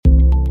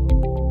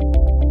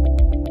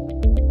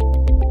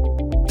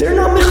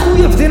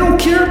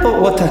care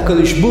about what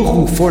HaKadosh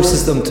Baruch Hu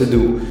forces them to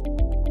do.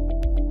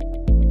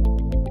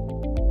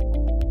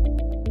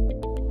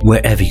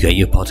 Wherever you get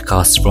your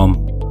podcasts from,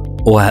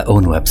 or our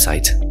own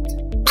website,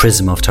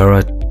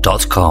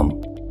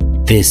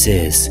 prismoftorah.com. This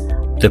is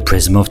The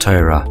Prism of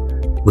Torah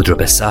with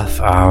Rabbi Asaf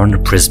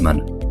Aaron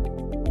Prisman.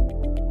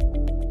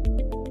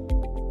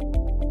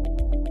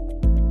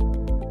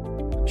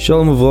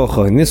 Shalom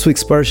Uvrocha. In this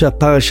week's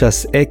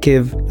Parshas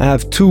Eikev, I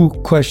have two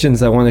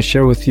questions I want to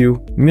share with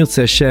you.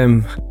 Mirtzeh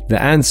Hashem,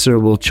 the answer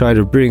we'll try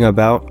to bring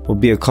about will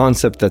be a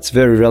concept that's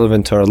very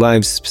relevant to our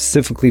lives,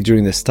 specifically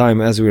during this time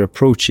as we're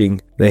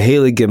approaching the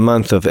Heilige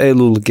month of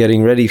Elul,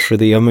 getting ready for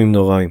the Yomim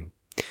Noraim.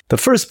 The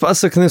first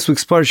pasuk in this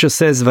week's parsha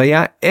says,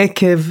 "Vaya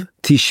Eikev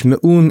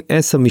tishmeun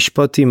es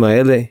hamishpatim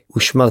haele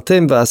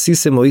ushmartem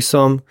va'asisem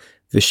oisom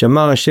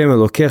v'shamar Hashem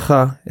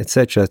Elokecha,"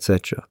 etc.,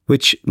 etc.,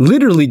 which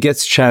literally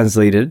gets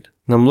translated.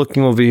 And I'm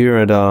looking over here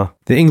at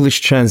the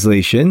English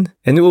translation,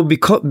 and it will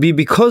be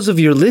because of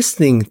your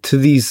listening to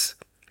these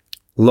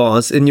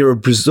laws and you're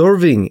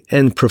observing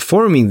and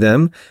performing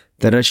them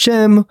that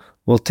Hashem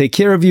will take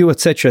care of you,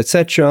 etc.,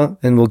 etc.,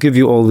 and will give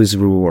you all these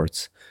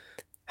rewards.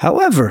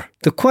 However,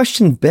 the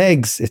question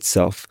begs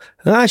itself.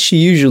 Rashi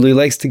usually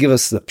likes to give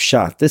us the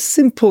pshat, the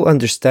simple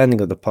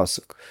understanding of the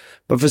pasuk.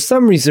 But for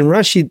some reason,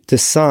 Rashi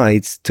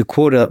decides to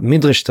quote a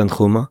Midrash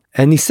Tanchuma,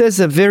 and he says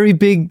a very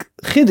big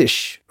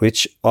chiddush,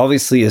 which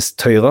obviously is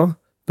Torah,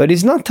 but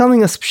he's not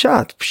telling us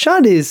pshat.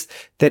 Pshat is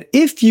that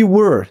if you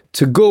were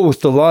to go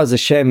with the laws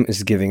Hashem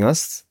is giving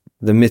us,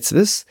 the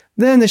mitzvahs,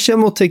 then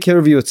Hashem will take care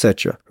of you,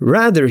 etc.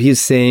 Rather,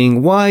 he's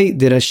saying, why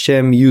did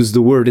Hashem use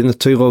the word in the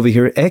Torah over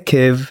here,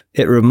 Eikev?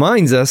 It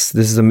reminds us,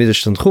 this is a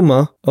Midrash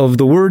Tanchuma, of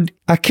the word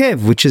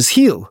Akev, which is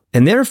heel.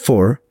 And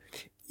therefore,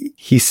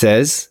 he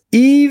says,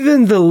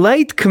 even the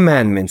light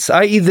commandments,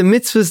 i.e. the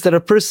mitzvahs that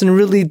a person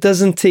really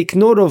doesn't take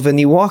note of and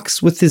he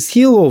walks with his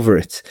heel over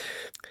it,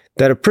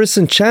 that a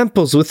person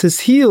champles with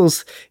his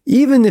heels,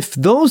 even if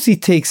those he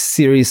takes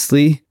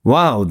seriously,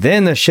 wow,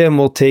 then Hashem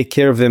will take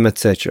care of him,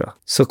 etc.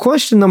 So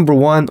question number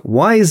one,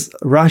 why is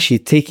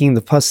Rashi taking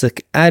the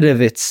pasuk out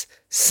of its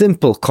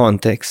simple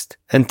context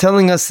and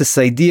telling us this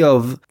idea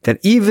of that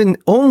even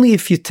only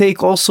if you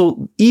take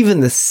also even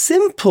the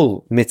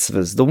simple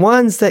mitzvahs, the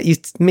ones that you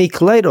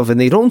make light of, and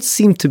they don't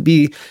seem to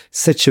be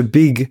such a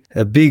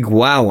big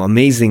wow,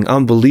 amazing,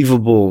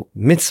 unbelievable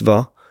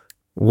mitzvah,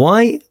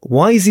 why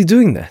is he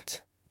doing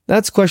that?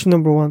 That's question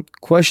number one.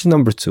 Question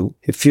number two,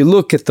 if you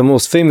look at the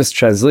most famous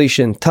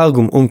translation,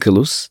 Targum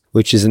Onkelos,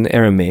 which is in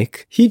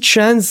Aramaic, he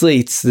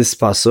translates this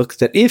pasuk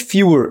that if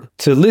you were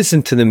to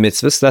listen to the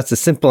mitzvahs, that's a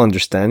simple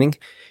understanding,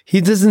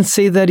 he doesn't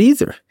say that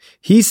either.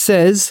 He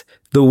says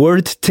the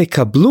word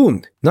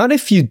tekablun, not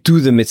if you do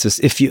the mitzvahs,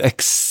 if you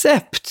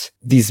accept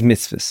these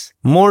mitzvahs.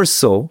 More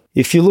so,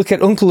 if you look at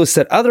Onkelos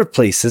at other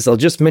places, I'll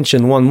just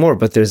mention one more,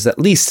 but there's at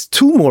least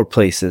two more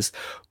places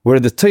where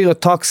the Torah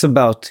talks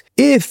about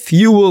if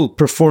you will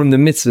perform the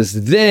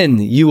mitzvahs, then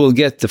you will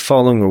get the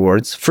following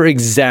rewards. For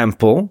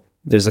example,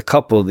 there's a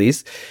couple of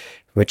these,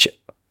 which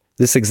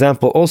this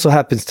example also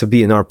happens to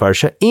be in our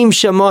parsha. Im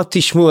shama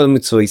tishmu el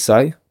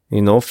mitzvosai,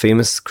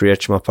 famous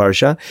Kriyat Shema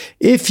parsha.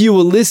 If you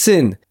will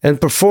listen and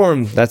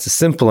perform, that's a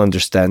simple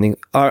understanding,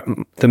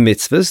 the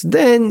mitzvahs,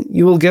 then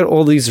you will get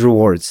all these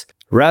rewards.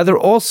 Rather,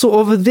 also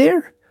over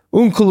there,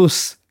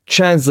 Onkelos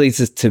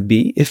translates it to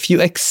be if you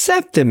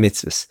accept the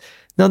mitzvahs.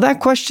 Now that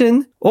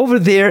question over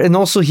there and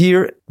also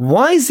here,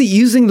 why is he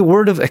using the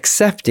word of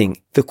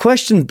accepting? The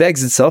question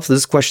begs itself, this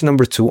is question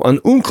number two, on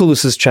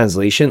Onkelos'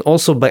 translation,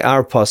 also by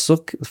our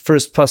pasuk, the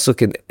first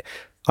pasuk in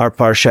our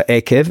parsha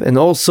Eikev, and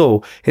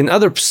also in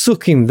other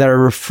psukim that are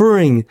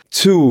referring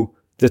to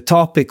the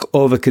topic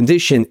of a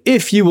condition,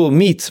 if you will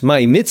meet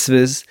my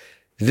mitzvahs,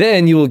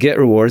 then you will get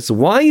rewards.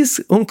 Why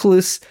is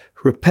Onkelos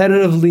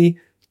repetitively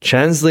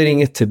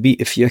translating it to be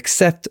if you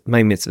accept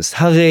my mitzvahs?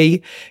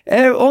 Harei,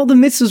 all the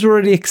mitzvahs were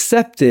already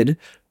accepted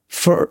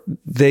for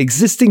the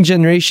existing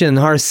generation in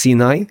Har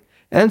Sinai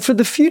and for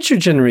the future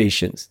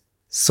generations.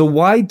 So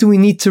why do we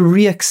need to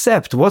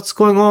re-accept? What's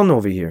going on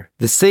over here?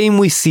 The same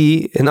we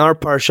see in our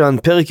parsha in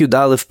Perek Yud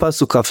Aleph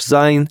Pasuk Kaf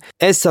Zayin,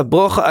 Es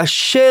habrocha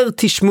asher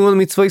tishmu al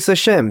mitzvos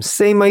Hashem.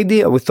 Same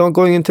idea without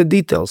going into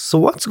details. So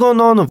what's going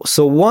on?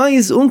 So why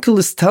is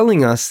Onkelos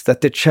telling us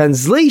that the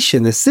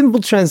translation, the simple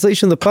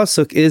translation of the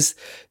Pasuk is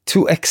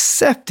to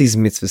accept these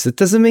mitzvahs? It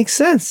doesn't make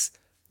sense.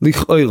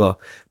 Lich'oira.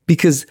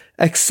 Because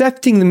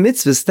accepting the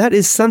mitzvahs, that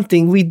is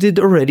something we did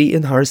already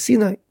in Har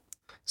Sinai.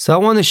 So I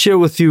want to share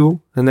with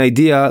you an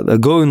idea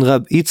that Goin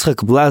Rab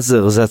Yitzchak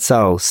Blazer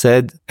Zatzal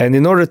said, and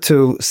in order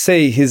to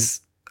say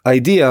his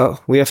idea,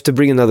 we have to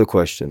bring another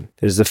question.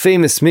 There's a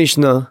famous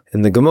Mishnah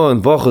in the Gemara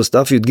in Brachos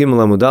Daf Yud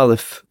Gimel Amud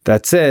Aleph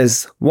that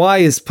says, why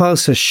is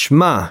Parshas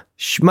Shema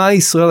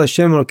Yisrael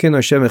Hashem Elokeinu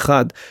Hashem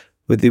Echad,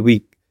 whether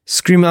we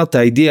scream out the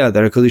idea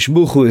that HaKadosh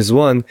Baruch Hu is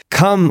one,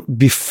 come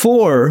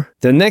before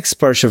the next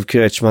parsha of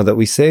Kriyat Shema that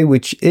we say,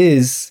 which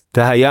is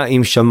Tahaya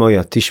im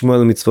shamoya, tishmu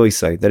el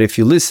mitzvosai, that if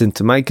you listen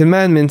to my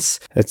commandments,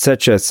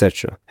 etc.,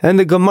 etc. And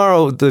the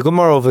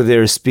Gemara over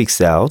there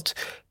speaks out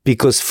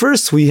Because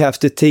first we have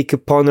to take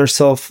upon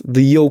ourselves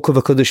the yoke of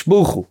HaKadosh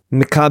Baruch Hu,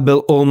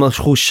 Mekabel Ol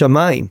Malchus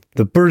Shamayim,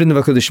 the burden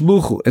of HaKadosh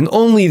Baruch Hu, and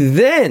only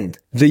then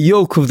the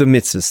yoke of the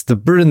mitzvahs, the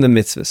burden of the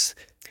mitzvahs.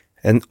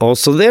 And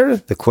also there,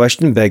 the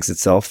question begs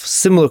itself,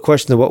 similar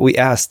question to what we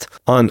asked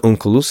on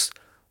Onkelos.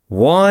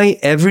 Why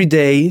every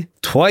day,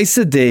 twice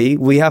a day,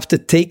 we have to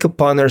take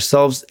upon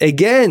ourselves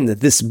again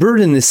this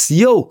burden, this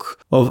yoke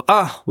of,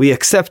 we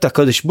accept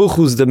HaKadosh Baruch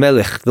Hu is the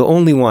Melech, the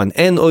only one,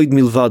 and Oid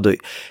Milvadoi.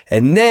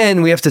 And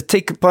then we have to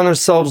take upon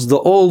ourselves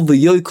the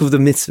yoke of the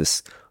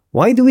mitzvahs.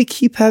 Why do we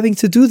keep having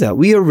to do that?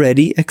 We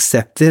already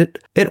accepted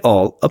it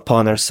all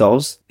upon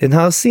ourselves in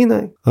Har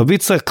Sinai. Rabbi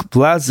Yitzchak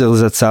Blazer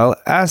Zatzal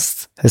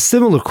asked a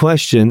similar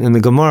question in the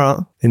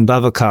Gemara in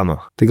Bava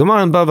Kama. The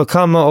Gemara in Bava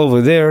Kama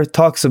over there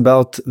talks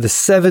about the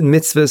 7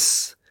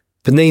 mitzvahs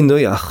B'nai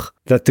Noach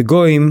that the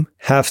Goyim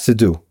have to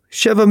do.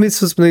 Sheva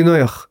mitzvahs B'nai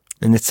Noach.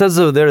 And it says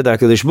over there that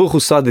HaKadosh Baruch Hu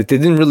saw that they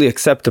didn't really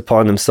accept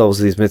upon themselves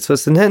these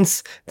mitzvahs, and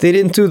hence they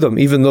didn't do them,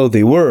 even though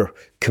they were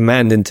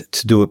commanded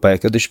to do it by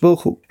HaKadosh Baruch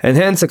Hu. And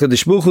hence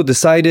HaKadosh Baruch Hu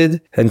decided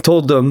and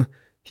told them,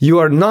 you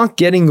are not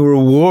getting a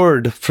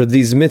reward for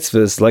these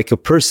mitzvahs like a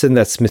person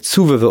that's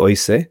mitzuvah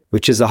ve'oiseh,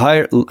 which is a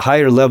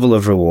higher level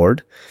of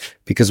reward,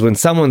 because when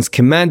someone's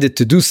commanded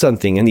to do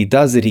something and he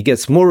does it, he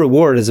gets more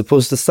reward as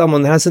opposed to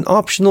someone that has an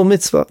optional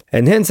mitzvah.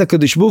 And hence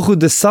HaKadosh Baruch Hu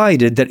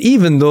decided that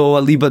even though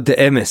aliba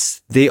de'emes,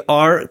 they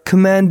are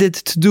commanded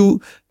to do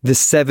the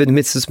 7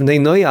 mitzvahs b'nai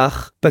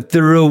Noach, but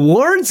the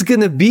reward's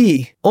gonna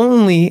be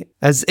only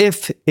as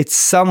if it's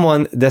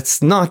someone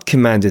that's not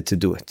commanded to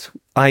do it,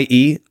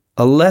 i.e.,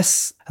 a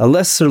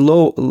lesser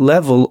low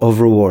level of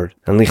reward.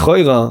 And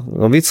Lichoira,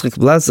 Rabbi Yitzchak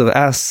Blazer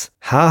asks,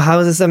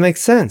 how does that make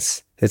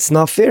sense? It's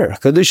not fair.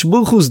 HaKadosh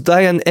Baruch Hu's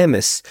Dayan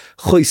Emes.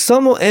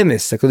 Choisamo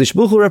Emes. HaKadosh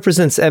Baruch Hu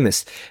represents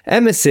Emes.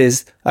 Emes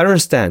is, I don't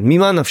understand,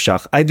 Mima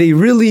Nafshach. Are they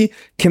really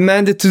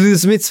commanded to do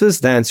these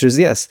mitzvahs? The answer is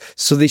yes.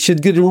 So they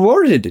should get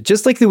rewarded.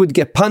 Just like they would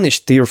get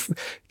punished. They are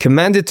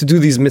commanded to do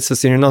these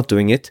mitzvahs and you're not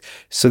doing it.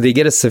 So they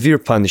get a severe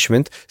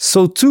punishment.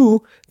 So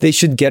too, they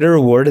should get a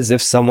reward as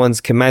if someone's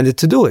commanded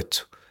to do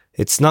it.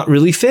 It's not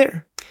really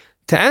fair.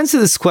 To answer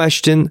this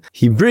question,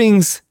 he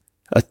brings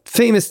a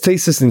famous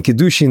thesis in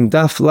Kiddushin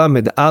Daf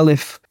Lamed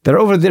Aleph that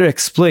over there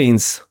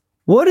explains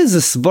what is the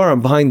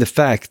svara behind the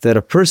fact that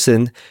a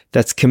person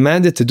that's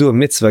commanded to do a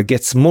mitzvah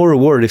gets more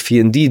reward if he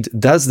indeed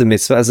does the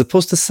mitzvah as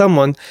opposed to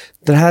someone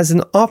that has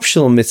an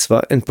optional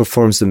mitzvah and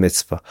performs the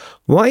mitzvah.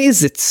 Why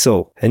is it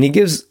so?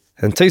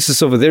 And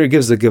thesis over there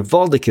gives a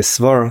gewaldige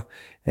svara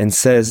and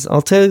says,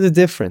 I'll tell you the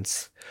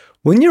difference.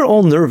 When you're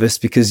all nervous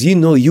because you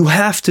know you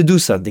have to do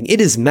something, it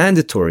is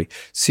mandatory.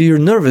 So you're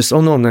nervous. Oh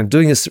no, I'm not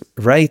doing this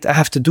right. I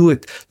have to do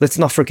it. Let's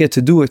not forget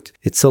to do it.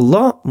 There's a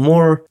lot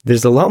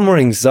more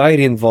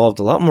anxiety involved,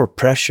 a lot more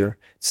pressure.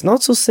 It's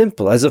not so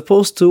simple as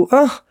opposed to,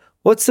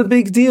 what's the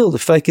big deal?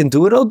 If I can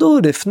do it, I'll do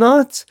it. If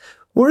not,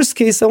 worst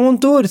case, I won't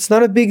do it. It's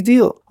not a big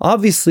deal.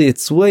 Obviously,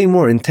 it's way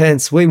more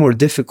intense, way more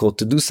difficult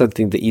to do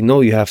something that you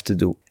know you have to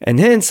do. And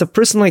hence, a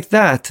person like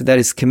that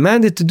is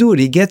commanded to do it,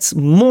 he gets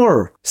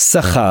more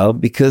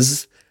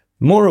sachar,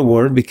 more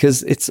reward,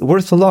 because it's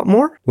worth a lot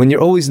more when you're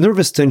always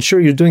nervous to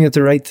ensure you're doing it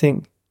the right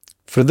thing.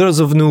 For those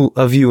of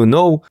you who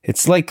know,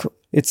 it's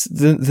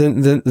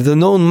the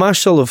known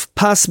mashal of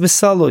pas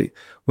besaloi.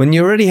 When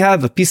you already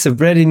have a piece of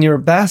bread in your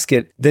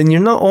basket, then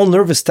you're not all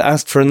nervous to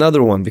ask for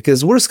another one,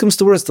 because worst comes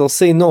to worst, they'll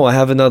say, no, I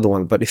have another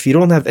one. But if you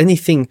don't have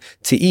anything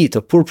to eat,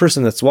 a poor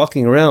person that's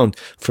walking around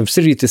from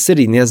city to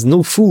city and he has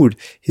no food,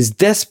 he's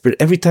desperate.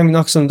 Every time he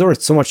knocks on the door,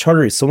 it's so much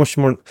harder. He's so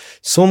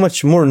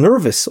much more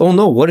nervous. Oh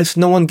no, what if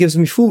no one gives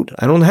me food?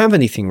 I don't have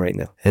anything right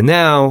now. And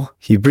now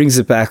he brings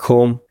it back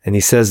home and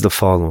he says the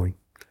following.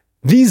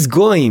 These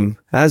goyim,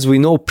 as we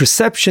know,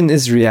 perception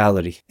is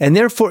reality. And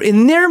therefore,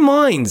 in their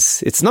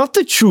minds, it's not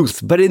the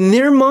truth, but in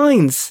their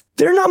minds,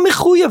 they're not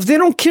mechuyav. They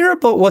don't care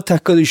about what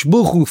HaKadosh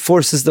Baruch Hu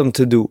forces them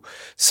to do.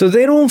 So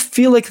they don't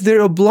feel like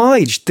they're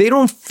obliged. They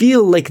don't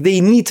feel like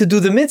they need to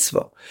do the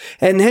mitzvah.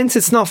 And hence,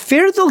 it's not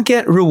fair they'll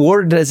get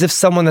rewarded as if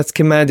someone that's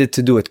commanded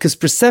to do it. Because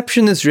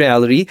perception is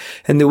reality,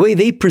 and the way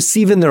they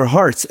perceive in their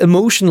hearts,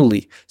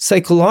 emotionally,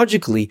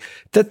 psychologically,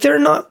 that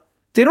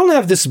they don't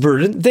have this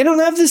burden. They don't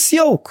have this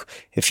yoke.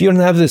 If you don't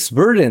have this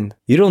burden,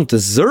 you don't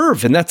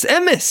deserve, and that's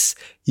emes.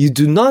 You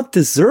do not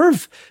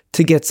deserve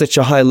to get such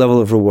a high level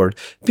of reward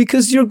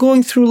because you're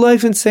going through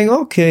life and saying,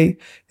 okay,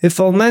 if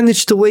I'll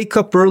manage to wake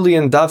up early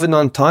and daven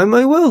on time,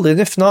 I will. And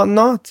if not,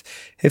 not.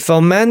 If I'll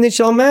manage,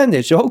 I'll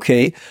manage.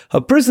 Okay. A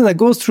person that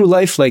goes through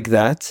life like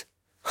that,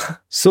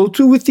 so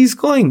too with these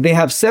going. They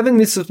have 7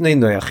 mitzvot b'nai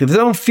Noach. If they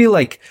don't feel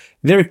like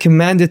they're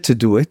commanded to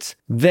do it,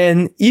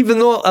 then even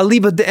though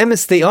aliba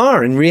de'emes they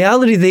are, in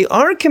reality they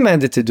are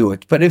commanded to do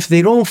it. But if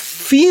they don't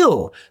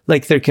feel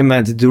like they're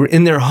commanded to do it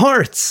in their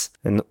hearts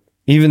and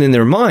even in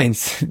their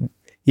minds,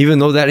 even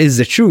though that is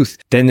the truth,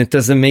 then it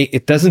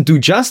doesn't do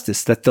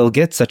justice that they'll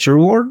get such a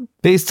reward.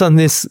 Based on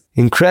this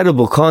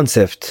incredible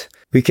concept,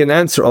 we can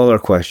answer all our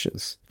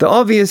questions. The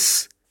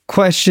obvious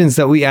questions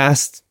that we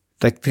asked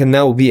that can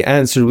now be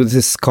answered with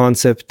this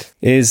concept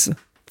is,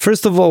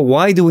 First of all,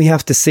 why do we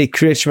have to say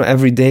Kriyat Shema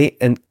every day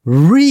and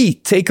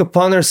take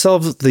upon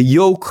ourselves the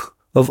yoke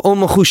of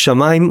Omachu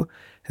Shamayim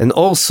and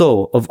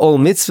also of all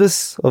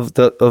mitzvahs of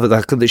the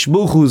HaKadosh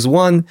Baruch Hu, who is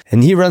one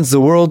and He runs the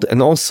world,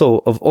 and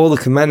also of all the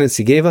commandments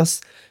He gave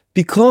us?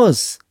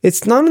 Because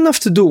it's not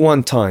enough to do it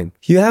one time.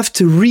 You have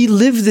to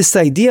relive this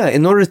idea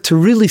in order to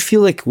really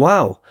feel like,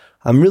 wow,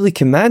 I'm really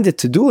commanded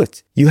to do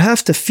it. You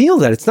have to feel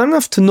that. It's not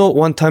enough to know it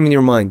one time in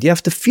your mind. You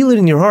have to feel it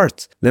in your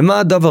heart.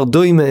 Lema davar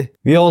doime.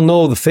 We all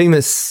know the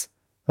famous,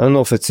 I don't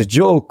know if it's a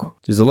joke,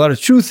 there's a lot of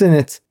truth in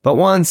it, but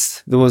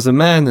once there was a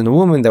man and a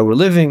woman that were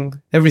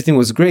living, everything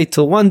was great,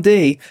 till one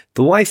day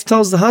the wife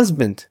tells the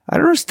husband, I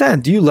don't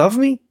understand, do you love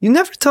me? You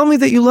never tell me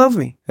that you love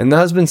me. And the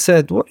husband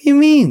said, what do you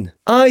mean?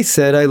 I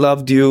said I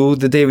loved you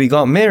the day we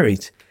got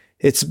married.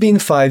 It's been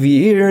 5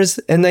 years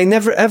and I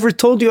never ever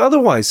told you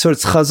otherwise, so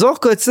it's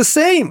chazaka, it's the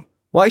same.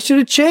 Why should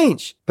it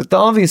change? But the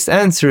obvious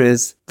answer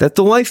is that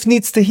the wife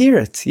needs to hear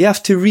it. You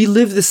have to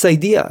relive this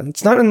idea.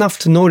 It's not enough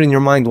to know it in your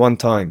mind one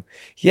time.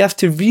 You have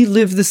to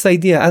relive this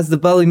idea. As the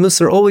Bali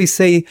Musar always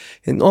say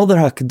in all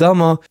their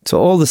Hakdama to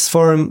all the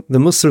Sfarim, the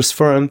Musar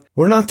Sfarim,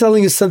 we're not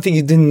telling you something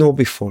you didn't know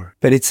before.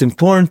 But it's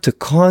important to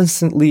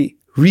constantly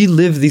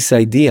relive these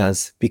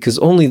ideas, because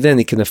only then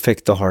it can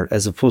affect the heart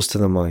as opposed to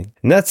the mind.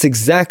 And that's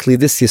exactly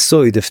this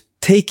Yesoid of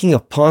taking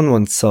upon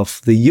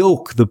oneself the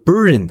yoke, the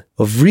burden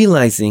of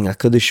realizing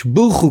HaKadosh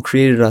Baruch Hu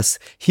created us,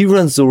 He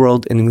runs the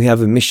world, and we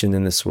have a mission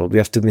in this world. We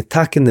have to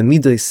mitak in the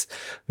midas,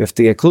 we have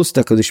to get close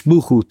to HaKadosh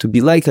Baruch Hu, to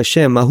be like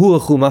Hashem, Mahu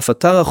Achum,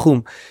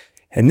 Afatarachum.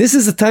 And this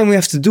is the time we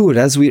have to do it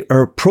as we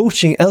are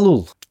approaching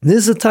Elul. This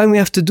is the time we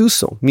have to do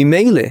so.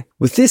 Mimele,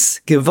 with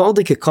this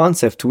gewaldike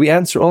concept, we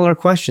answer all our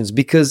questions,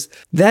 because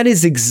that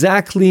is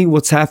exactly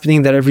what's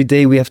happening, that every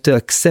day we have to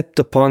accept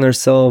upon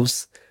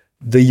ourselves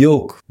the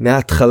yoke,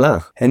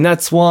 me'atchala. And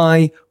that's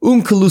why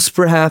Unkelus,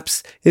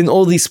 perhaps, in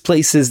all these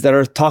places that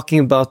are talking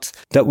about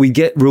that we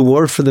get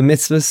reward for the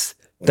mitzvahs,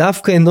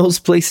 Dafka in those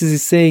places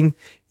is saying,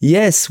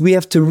 yes, we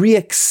have to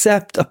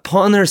re-accept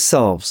upon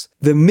ourselves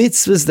the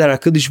mitzvahs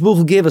that HaKadosh Baruch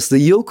Hu gave us, the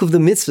yoke of the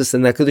mitzvahs,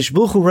 and HaKadosh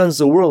Baruch Hu runs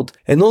the world.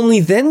 And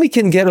only then we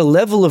can get a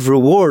level of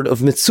reward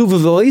of mitzvah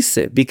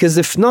v'oiseh. Because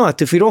if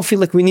not, if we don't feel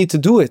like we need to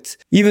do it,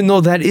 even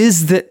though that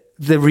is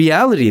the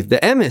reality, the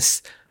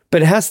emes,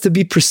 but it has to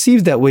be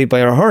perceived that way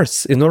by our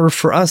hearts in order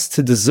for us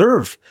to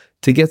deserve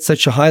to get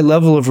such a high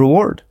level of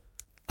reward.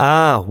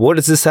 What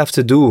does this have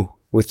to do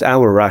with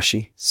our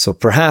Rashi? So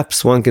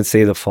perhaps one can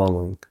say the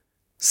following.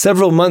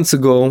 Several months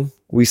ago,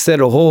 we said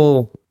a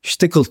whole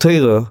shtickle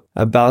Torah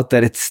about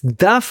that it's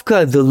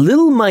dafka, the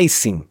little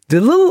maisim, the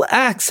little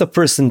acts a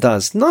person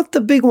does, not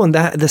the big one,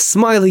 the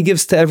smile he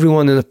gives to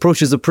everyone and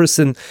approaches a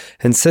person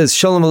and says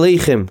Shalom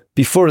Aleichem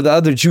before the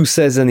other Jew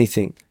says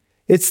anything.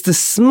 It's the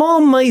small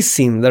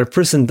maisim that a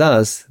person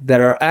does that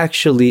are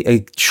actually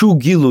a true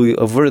gilui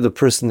of where the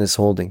person is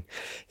holding.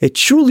 It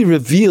truly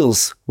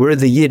reveals where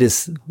the Yid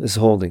is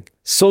holding.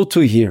 So too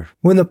here.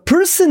 When a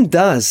person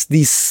does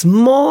these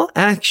small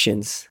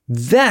actions,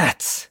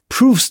 that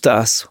proves to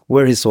us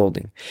where he's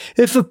holding.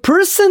 If a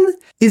person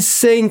is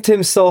saying to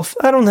himself,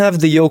 I don't have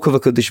the yoke of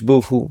HaKadosh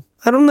Baruch Hu,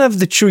 I don't have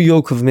the true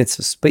yoke of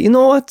mitzvahs, but you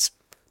know what?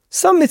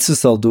 Some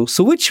mitzvahs I'll do.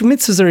 So which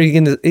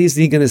mitzvahs is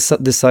he going to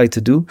decide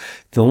to do?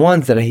 The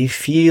ones that he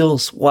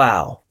feels,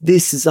 wow,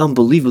 this is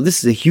unbelievable.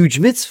 This is a huge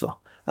mitzvah.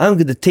 I'm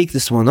going to take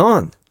this one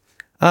on.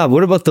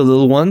 What about the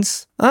little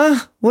ones?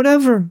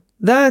 Whatever.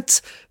 That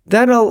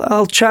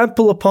I'll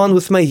trample upon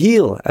with my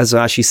heel, as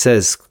Rashi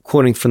says,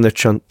 quoting from the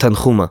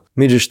Tanchuma,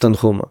 Midrash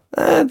Tanchuma.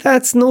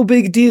 That's no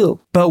big deal.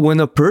 But when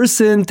a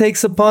person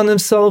takes upon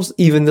themselves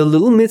even the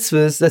little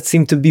mitzvahs that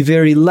seem to be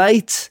very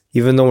light,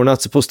 even though we're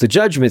not supposed to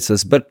judge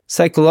mitzvahs, but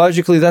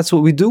psychologically that's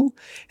what we do.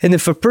 And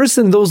if a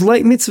person, those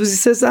light mitzvahs, he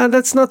says,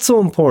 that's not so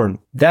important.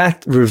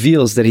 That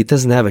reveals that he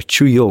doesn't have a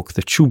true yoke,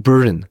 the true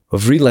burden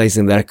of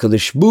realizing that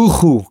HaKadosh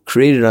Baruch Hu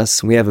created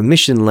us, and we have a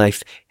mission in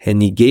life,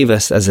 and He gave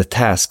us as a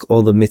task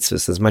all the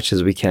mitzvahs as much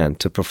as we can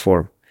to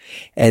perform.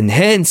 And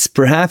hence,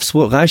 perhaps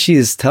what Rashi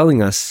is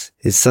telling us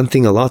is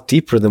something a lot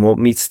deeper than what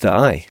meets the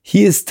eye.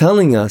 He is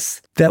telling us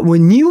that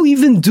when you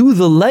even do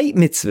the light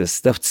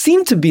mitzvahs that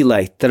seem to be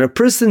light, that a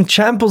person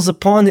tramples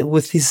upon it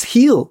with his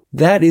heel,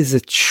 that is a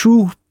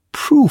true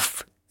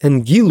proof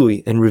and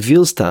gilui, and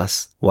reveals to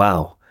us,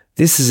 wow,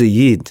 this is a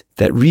Yid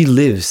that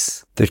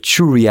relives the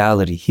true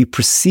reality. He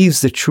perceives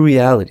the true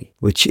reality,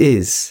 which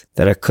is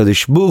that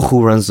HaKadosh Baruch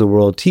Hu runs the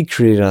world. He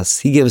created us.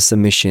 He gave us a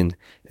mission.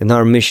 And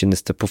our mission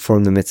is to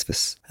perform the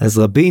mitzvahs. As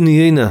Rabbeinu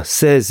Yonah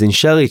says in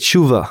Shari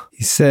Tshuva,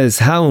 he says,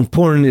 how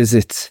important is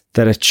it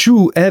that a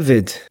true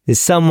Eved is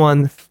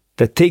someone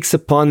that takes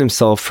upon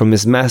himself from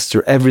his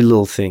master every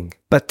little thing.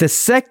 But the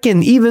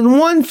second, even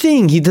one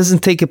thing, he doesn't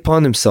take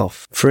upon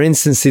himself. For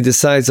instance, he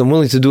decides, I'm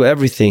willing to do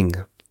everything,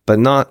 but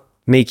not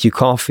make you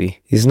coffee.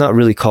 He's not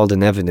really called an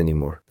Eved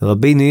anymore.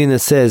 Rabbeinu Yonah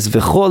says,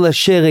 V'chol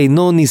asher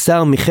eino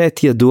nizar michet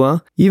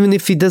yadua, even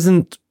if he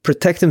doesn't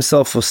protect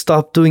himself or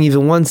stop doing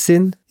even one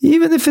sin,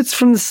 even if it's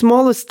from the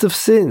smallest of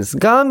sins.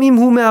 Gam im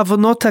hu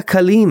me'avonot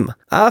hakalim,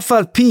 af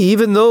al pi,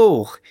 even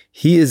though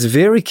he is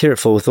very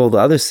careful with all the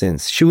other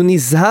sins. Shu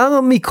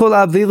nizhar mikol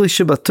averu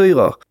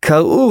shebatorah,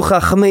 kar'u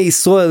chachmei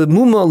Yisrael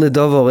mumar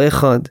ledavar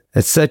echad,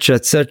 etc.,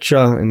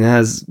 etc., and it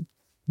has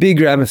big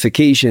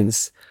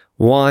ramifications.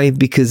 Why?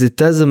 Because it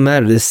doesn't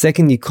matter. The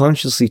second you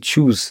consciously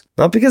choose,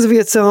 not because of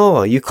Yetzer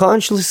Hara, you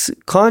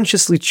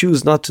consciously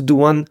choose not to do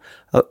one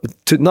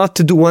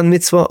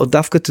mitzvah or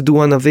dafka to do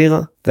one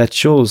avera, that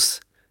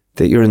shows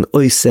that you're an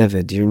ois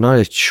eved. You're not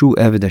a true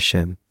eved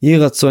Hashem. Yeh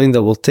Ratzoin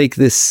that will take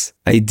this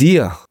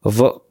idea of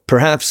what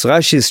perhaps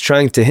Rashi is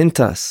trying to hint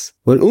us,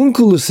 what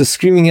Onkelos is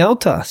screaming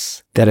out to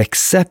us, that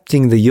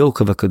accepting the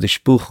yoke of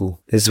HaKadosh Baruch Hu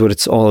is what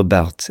it's all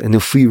about. And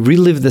if we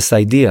relive this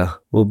idea,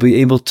 we'll be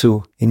able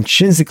to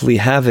intrinsically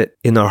have it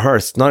in our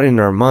hearts, not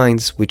in our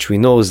minds, which we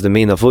know is the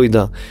main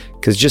avoida,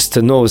 because just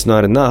to know is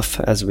not enough.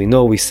 As we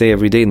know, we say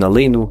every day,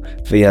 Naleinu,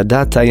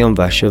 Ve'yadat hayom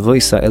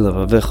v'ashevoisa el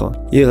avavecha.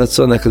 Yeh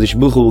Ratzon HaKadosh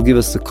Baruch Hu will give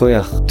us the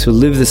koyach to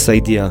live this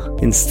idea,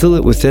 instill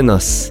it within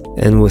us,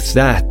 and with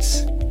that,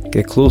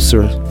 get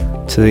closer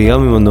to the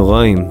Yamim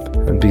HaNoraim,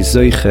 and be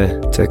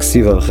zoiche to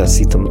Aksiva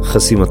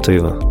Chasim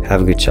HaTorah.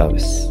 Have a good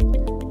Shabbos.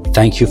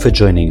 Thank you for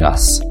joining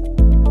us.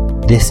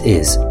 This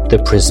is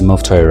the Prism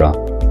of Torah.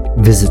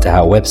 Visit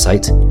our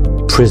website,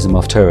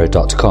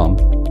 prismoftorah.com,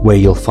 where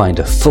you'll find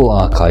a full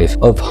archive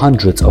of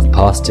hundreds of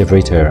past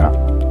Divrei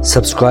Torah.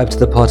 Subscribe to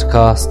the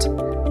podcast,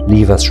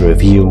 leave us a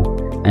review,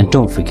 and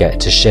don't forget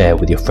to share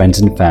with your friends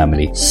and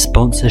family.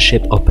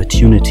 Sponsorship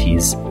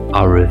opportunities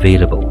are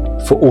available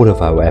for all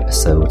of our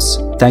episodes.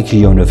 Thank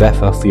you, Yona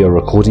Vefa, for your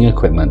recording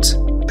equipment.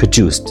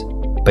 Produced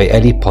by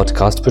Eli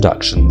Podcast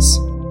Productions.